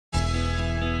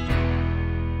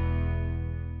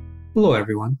Hello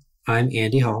everyone, I'm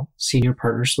Andy Hall, Senior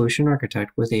Partner Solution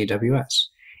Architect with AWS,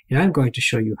 and I'm going to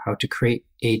show you how to create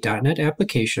a .NET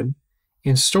application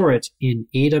and store it in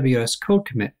AWS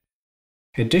CodeCommit.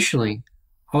 Additionally,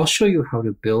 I'll show you how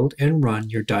to build and run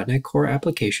your .NET Core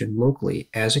application locally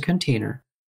as a container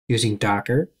using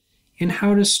Docker, and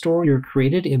how to store your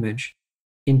created image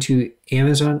into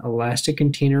Amazon Elastic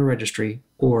Container Registry,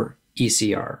 or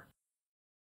ECR.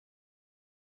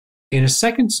 In a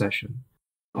second session,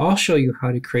 I'll show you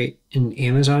how to create an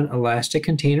Amazon Elastic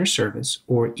Container Service,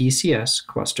 or ECS,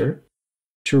 cluster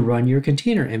to run your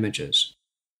container images,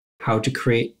 how to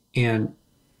create an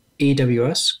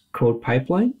AWS code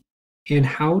pipeline, and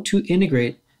how to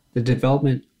integrate the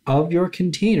development of your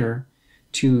container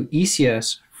to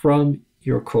ECS from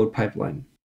your code pipeline.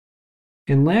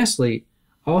 And lastly,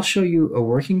 I'll show you a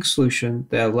working solution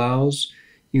that allows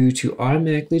you to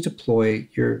automatically deploy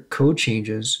your code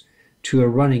changes to a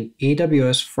running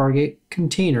AWS Fargate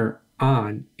container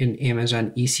on an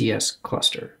Amazon ECS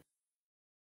cluster.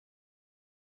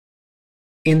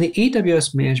 In the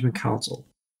AWS Management Console,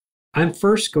 I'm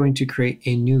first going to create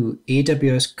a new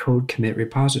AWS CodeCommit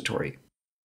repository.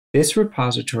 This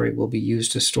repository will be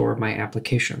used to store my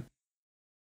application.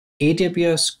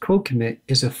 AWS CodeCommit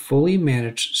is a fully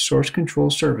managed source control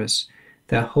service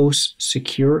that hosts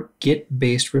secure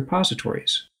Git-based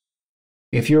repositories.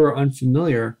 If you are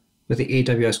unfamiliar with the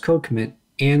AWS CodeCommit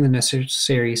and the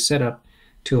necessary setup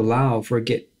to allow for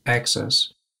Git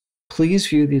access, please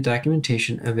view the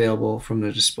documentation available from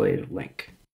the displayed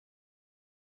link.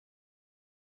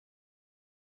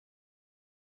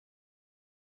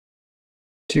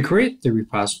 To create the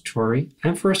repository,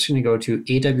 I'm first going to go to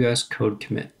AWS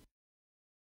CodeCommit.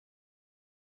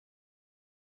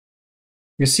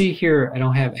 You see here, I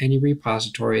don't have any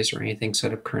repositories or anything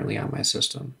set up currently on my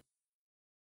system.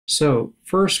 So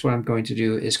first, what I'm going to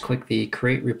do is click the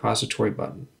Create Repository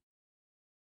button.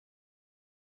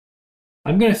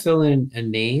 I'm going to fill in a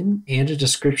name and a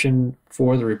description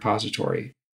for the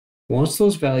repository. Once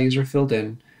those values are filled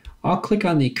in, I'll click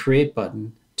on the Create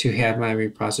button to have my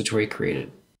repository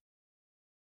created.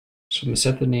 So I'm going to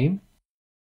set the name.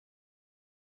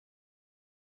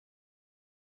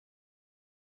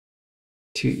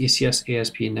 To ECS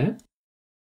ASP.NET.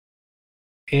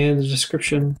 And the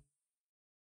description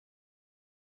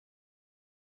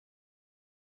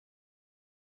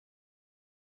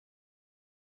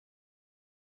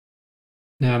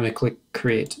Now I'm going to click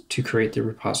Create to create the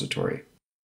repository.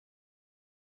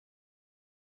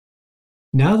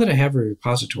 Now that I have a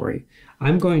repository,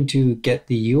 I'm going to get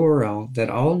the URL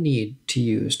that I'll need to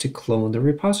use to clone the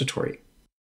repository.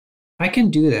 I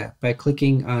can do that by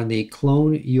clicking on the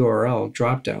Clone URL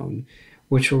dropdown,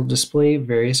 which will display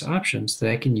various options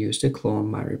that I can use to clone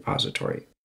my repository.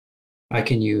 I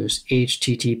can use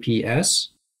HTTPS,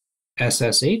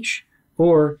 SSH,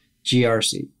 or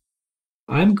gRC.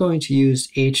 I'm going to use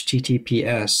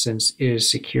HTTPS since it is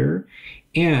secure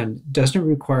and doesn't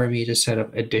require me to set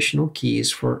up additional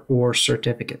keys or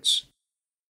certificates.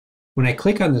 When I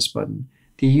click on this button,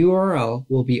 the URL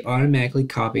will be automatically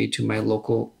copied to my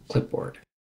local clipboard.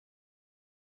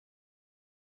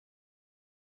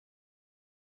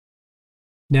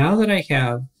 Now that I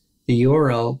have the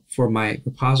URL for my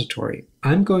repository,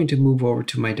 I'm going to move over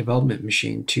to my development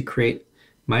machine to create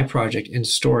my project and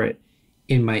store it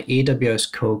in my AWS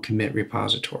CodeCommit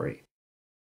repository.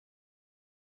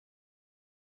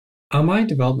 On my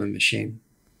development machine,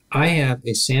 I have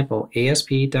a sample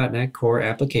ASP.NET Core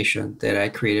application that I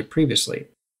created previously.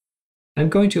 I'm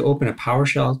going to open a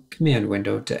PowerShell command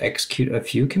window to execute a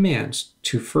few commands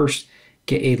to first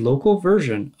get a local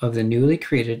version of the newly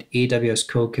created AWS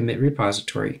CodeCommit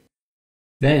repository,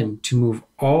 then to move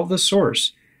all the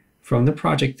source from the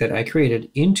project that I created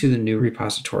into the new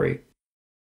repository.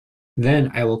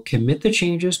 Then I will commit the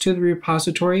changes to the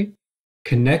repository,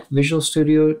 connect Visual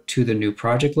Studio to the new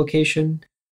project location,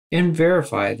 and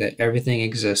verify that everything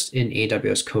exists in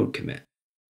AWS CodeCommit.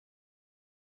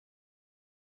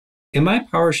 In my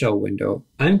PowerShell window,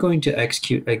 I'm going to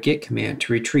execute a git command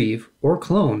to retrieve or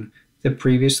clone the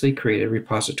previously created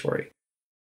repository.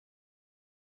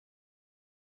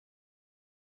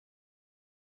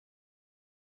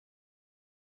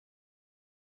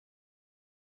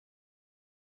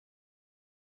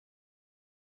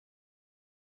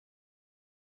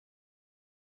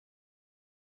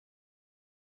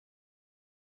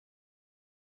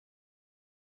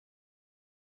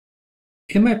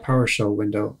 In my PowerShell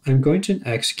window, I'm going to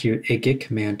execute a git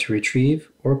command to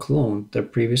retrieve or clone the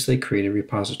previously created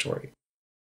repository.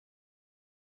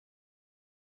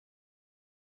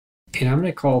 And I'm going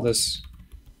to call this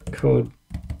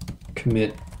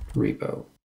CodeCommit repo.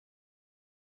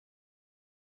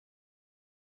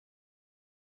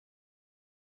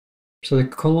 So the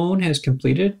clone has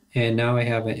completed, and now I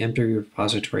have an empty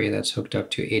repository that's hooked up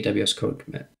to AWS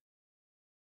CodeCommit.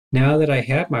 Now that I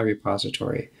have my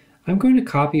repository, I'm going to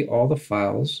copy all the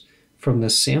files from the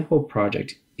sample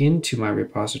project into my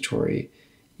repository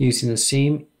using the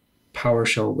same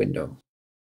PowerShell window.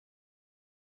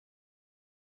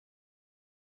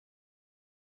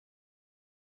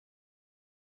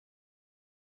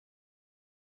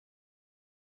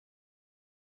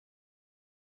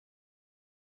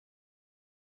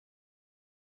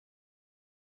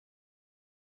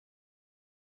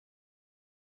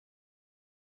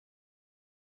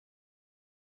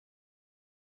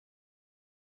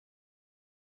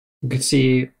 You can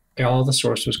see all the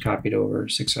source was copied over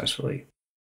successfully.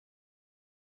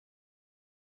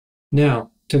 Now,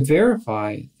 to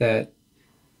verify that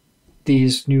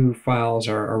these new files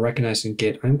are recognized in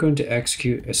Git, I'm going to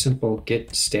execute a simple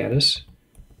git status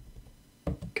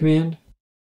command.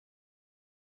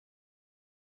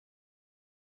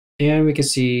 And we can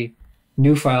see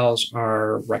new files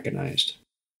are recognized.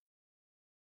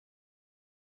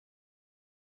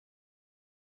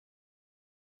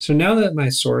 So now that my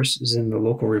source is in the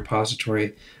local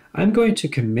repository, I'm going to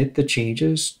commit the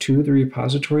changes to the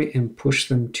repository and push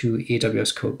them to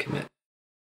AWS CodeCommit.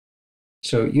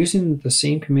 So using the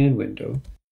same command window,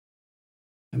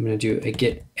 I'm going to do a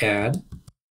git add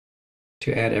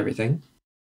to add everything.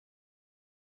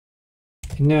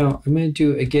 And now I'm going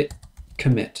to do a git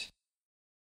commit.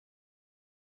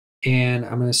 And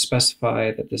I'm going to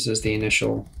specify that this is the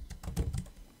initial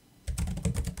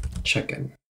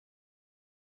check-in.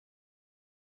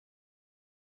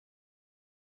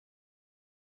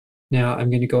 Now I'm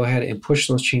going to go ahead and push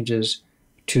those changes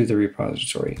to the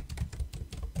repository.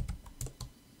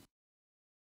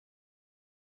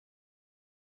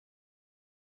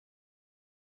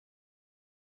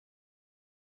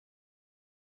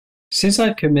 Since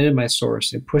I've committed my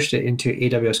source and pushed it into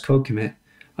AWS CodeCommit,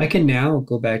 I can now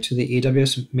go back to the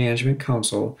AWS Management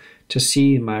Console to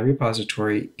see my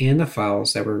repository and the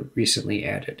files that were recently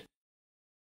added.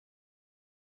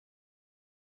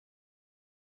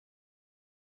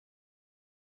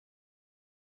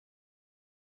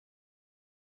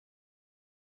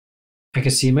 I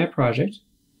can see my project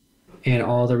and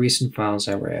all the recent files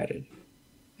that were added,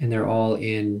 and they're all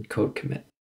in CodeCommit.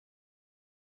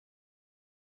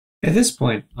 At this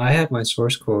point, I have my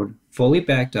source code fully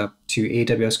backed up to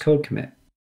AWS CodeCommit.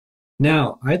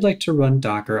 Now, I'd like to run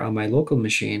Docker on my local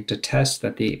machine to test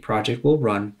that the project will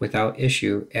run without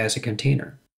issue as a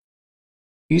container.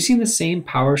 Using the same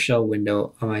PowerShell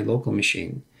window on my local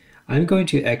machine, I'm going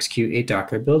to execute a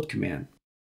Docker build command.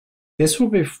 This will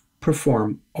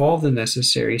perform all the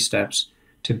necessary steps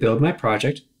to build my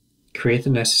project, create the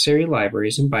necessary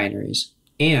libraries and binaries,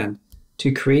 and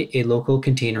to create a local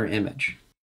container image.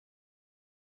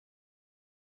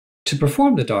 To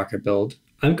perform the Docker build,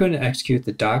 I'm going to execute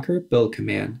the Docker build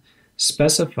command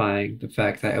specifying the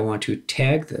fact that I want to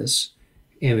tag this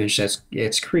image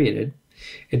that's created.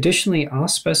 Additionally, I'll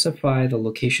specify the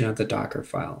location of the Docker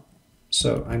file.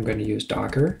 So I'm going to use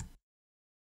Docker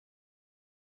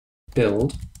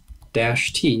build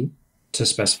 -t to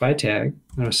specify a tag.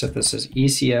 I'm going to set this as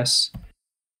ECS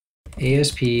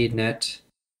ASP.NET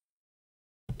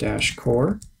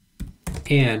 -core.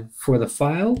 And for the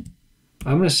file,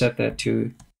 I'm going to set that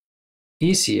to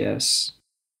ECS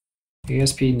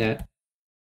ASP.NET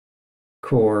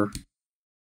core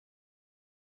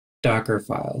Docker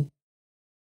file.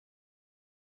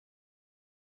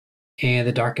 And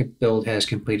the Docker build has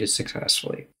completed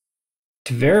successfully.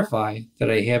 To verify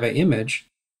that I have an image,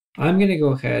 I'm going to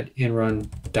go ahead and run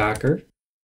Docker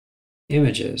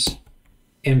images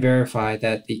and verify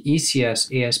that the ECS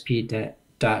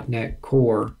ASP.NET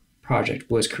core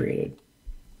project was created.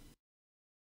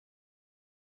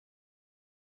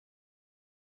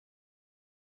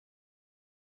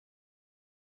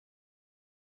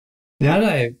 Now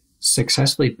that I've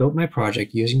successfully built my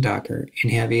project using Docker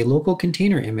and have a local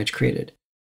container image created,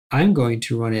 I'm going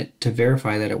to run it to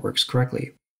verify that it works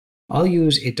correctly. I'll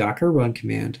use a Docker run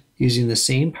command using the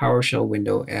same PowerShell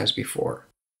window as before.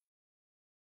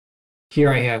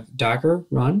 Here I have Docker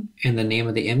run and the name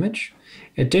of the image.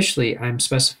 Additionally, I'm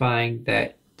specifying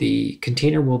that the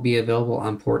container will be available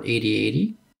on port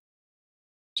 8080.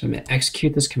 So I'm going to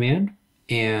execute this command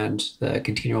and the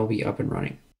container will be up and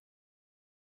running.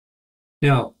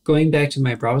 Now, going back to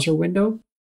my browser window,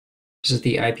 this is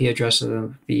the IP address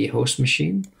of the host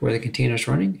machine where the container is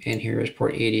running, and here is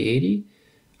port 8080.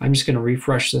 I'm just going to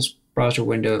refresh this browser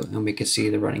window and we can see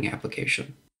the running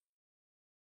application.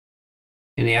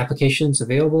 And the application is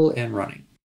available and running.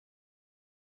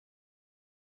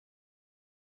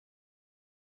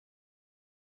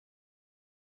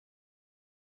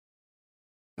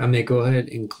 I'm going to go ahead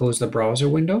and close the browser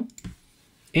window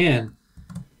and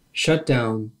shut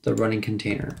down the running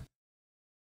container.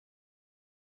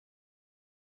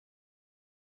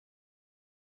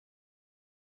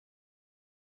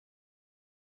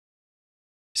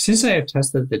 Since I have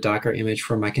tested the Docker image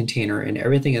for my container and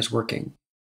everything is working,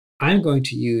 I'm going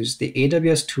to use the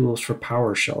AWS tools for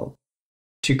PowerShell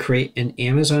to create an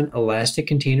Amazon Elastic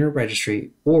Container Registry,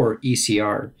 or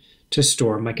ECR, to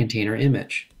store my container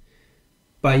image.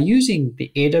 By using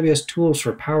the AWS tools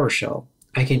for PowerShell,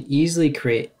 I can easily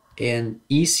create an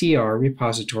ECR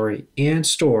repository and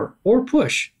store or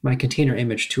push my container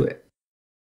image to it.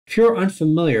 If you're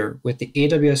unfamiliar with the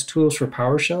AWS tools for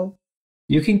PowerShell,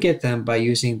 you can get them by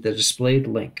using the displayed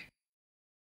link.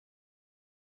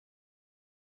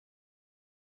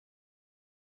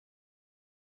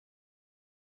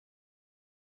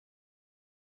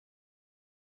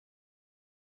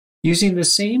 Using the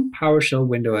same PowerShell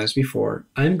window as before,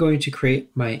 I'm going to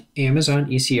create my Amazon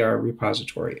ECR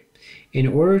repository. In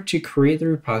order to create the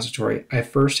repository, I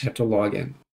first have to log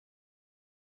in.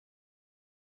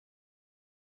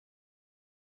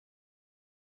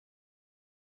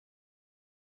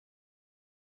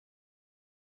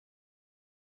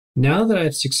 Now that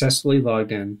I've successfully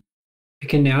logged in, I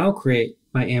can now create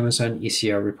my Amazon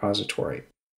ECR repository.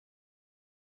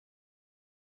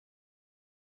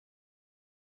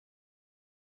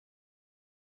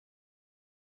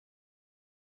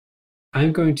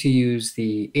 I'm going to use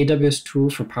the AWS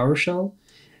tools for PowerShell,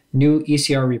 new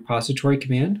ECR repository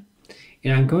command,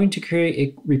 and I'm going to create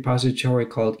a repository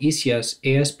called ECS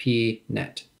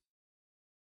ASP.NET.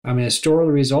 I'm going to store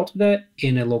the result of that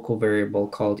in a local variable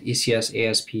called ECS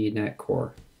ASP.NET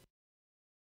Core.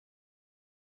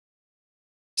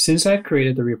 Since I've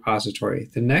created the repository,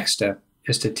 the next step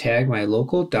is to tag my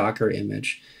local Docker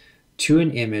image to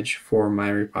an image for my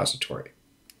repository.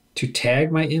 To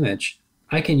tag my image,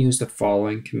 I can use the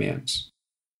following commands.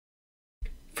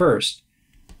 First,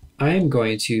 I am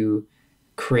going to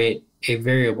create a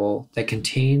variable that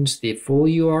contains the full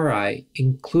URI,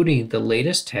 including the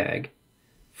latest tag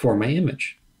for my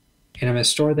image. And I'm going to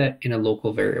store that in a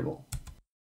local variable.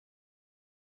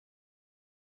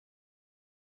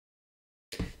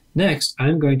 Next,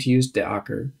 I'm going to use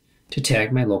Docker to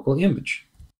tag my local image.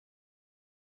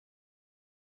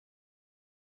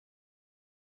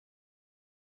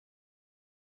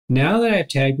 Now that I've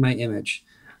tagged my image,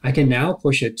 I can now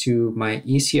push it to my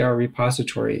ECR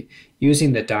repository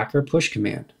using the Docker push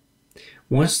command.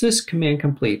 Once this command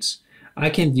completes, I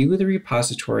can view the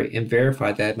repository and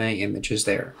verify that my image is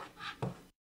there.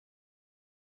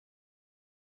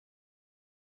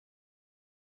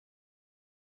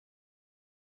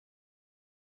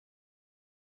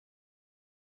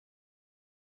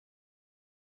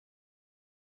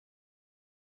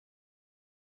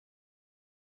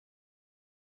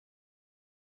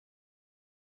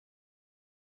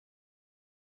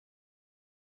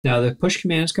 Now the push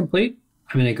command is complete.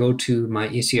 I'm going to go to my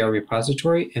ECR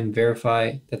repository and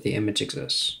verify that the image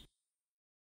exists.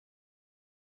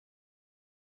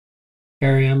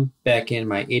 Here I am back in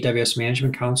my AWS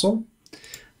Management Console.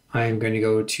 I'm going to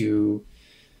go to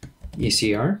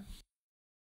ECR.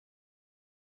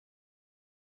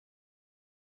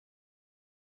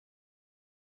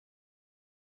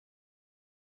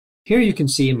 Here you can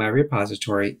see my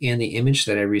repository and the image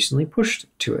that I recently pushed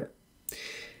to it.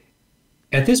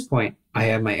 At this point, I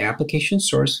have my application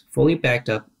source fully backed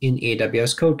up in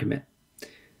AWS CodeCommit.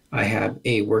 I have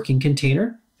a working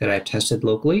container that I've tested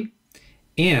locally,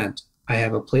 and I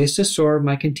have a place to store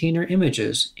my container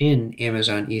images in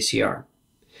Amazon ECR.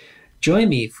 Join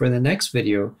me for the next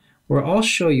video where I'll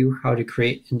show you how to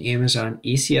create an Amazon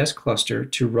ECS cluster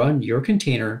to run your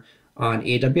container on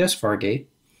AWS Fargate,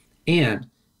 and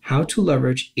how to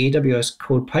leverage AWS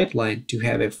Code Pipeline to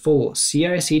have a full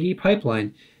CI/CD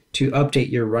pipeline to update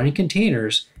your running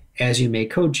containers as you make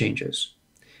code changes.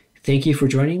 Thank you for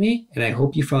joining me, and I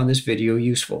hope you found this video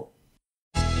useful.